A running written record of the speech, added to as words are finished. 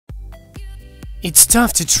It's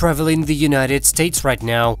tough to travel in the United States right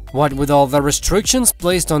now, what with all the restrictions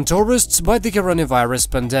placed on tourists by the coronavirus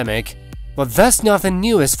pandemic. But that's nothing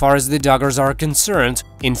new as far as the Duggars are concerned.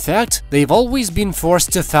 In fact, they've always been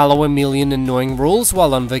forced to follow a million annoying rules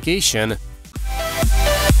while on vacation.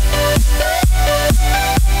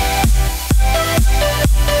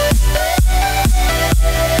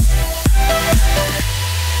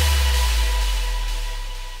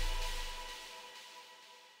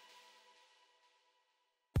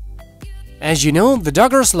 As you know, the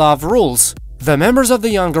Duggars love rules. The members of the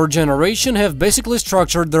younger generation have basically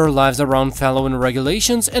structured their lives around following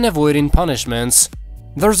regulations and avoiding punishments.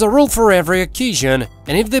 There's a rule for every occasion,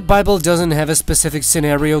 and if the Bible doesn't have a specific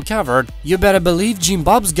scenario covered, you better believe Jim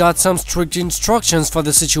Bob's got some strict instructions for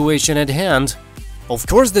the situation at hand. Of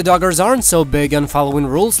course, the Duggars aren't so big on following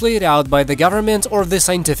rules laid out by the government or the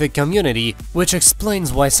scientific community, which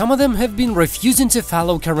explains why some of them have been refusing to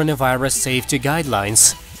follow coronavirus safety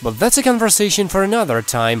guidelines. But that's a conversation for another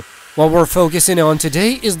time. What we're focusing on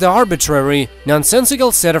today is the arbitrary,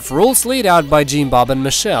 nonsensical set of rules laid out by Jim Bob and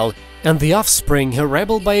Michelle, and the offspring who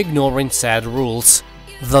rebel by ignoring said rules.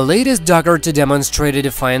 The latest Duggar to demonstrate a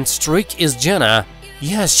defiant streak is Jana.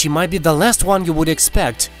 Yes, she might be the last one you would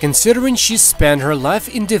expect, considering she's spent her life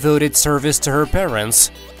in devoted service to her parents.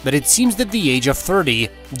 But it seems that at the age of 30,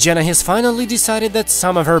 Jana has finally decided that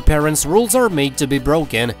some of her parents' rules are made to be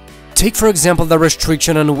broken. Take for example the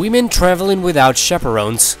restriction on women traveling without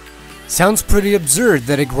chaperones. Sounds pretty absurd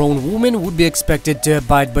that a grown woman would be expected to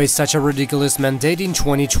abide by such a ridiculous mandate in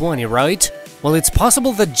 2020, right? Well, it's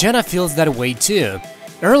possible that Jana feels that way too.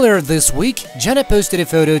 Earlier this week, Jana posted a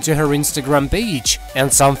photo to her Instagram page,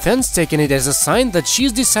 and some fans taken it as a sign that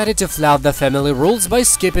she's decided to flout the family rules by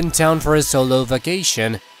skipping town for a solo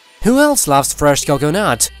vacation. "Who else loves fresh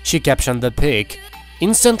coconut?" she captioned the pic.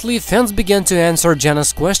 Instantly, fans began to answer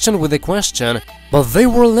Jana's question with a question, but they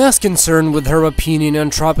were less concerned with her opinion on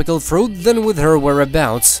tropical fruit than with her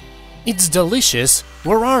whereabouts. "It's delicious.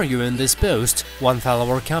 Where are you in this post?" one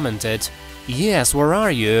follower commented. "Yes, where are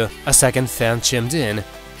you?" a second fan chimed in.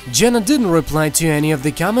 Jana didn't reply to any of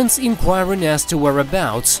the comments inquiring as to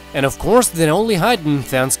whereabouts, and of course that only heightened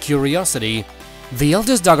fans' curiosity. The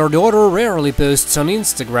eldest Duggar daughter rarely posts on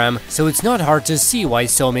Instagram, so it's not hard to see why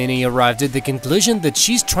so many arrived at the conclusion that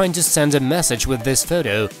she's trying to send a message with this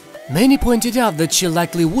photo. Many pointed out that she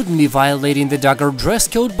likely wouldn't be violating the Duggar dress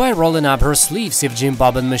code by rolling up her sleeves if Jim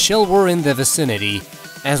Bob and Michelle were in the vicinity.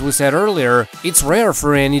 As we said earlier, it's rare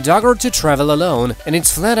for any Duggar to travel alone, and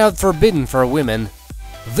it's flat out forbidden for women.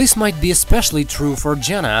 This might be especially true for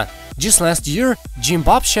Jana. Just last year, Jim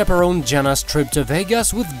Bob chaperoned Jana's trip to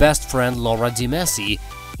Vegas with best friend Laura DiMessi.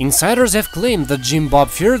 Insiders have claimed that Jim Bob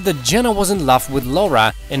feared that Jana was in love with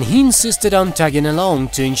Laura, and he insisted on tagging along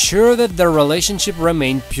to ensure that their relationship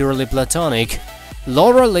remained purely platonic.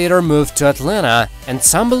 Laura later moved to Atlanta, and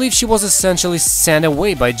some believe she was essentially sent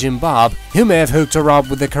away by Jim Bob, who may have hooked her up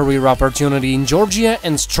with a career opportunity in Georgia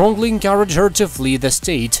and strongly encouraged her to flee the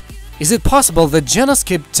state. Is it possible that Jana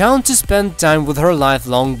skipped town to spend time with her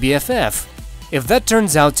lifelong BFF? If that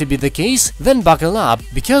turns out to be the case, then buckle up,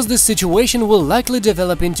 because this situation will likely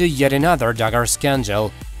develop into yet another Duggar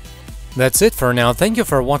scandal. That's it for now, thank you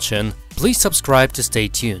for watching, please subscribe to stay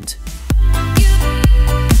tuned.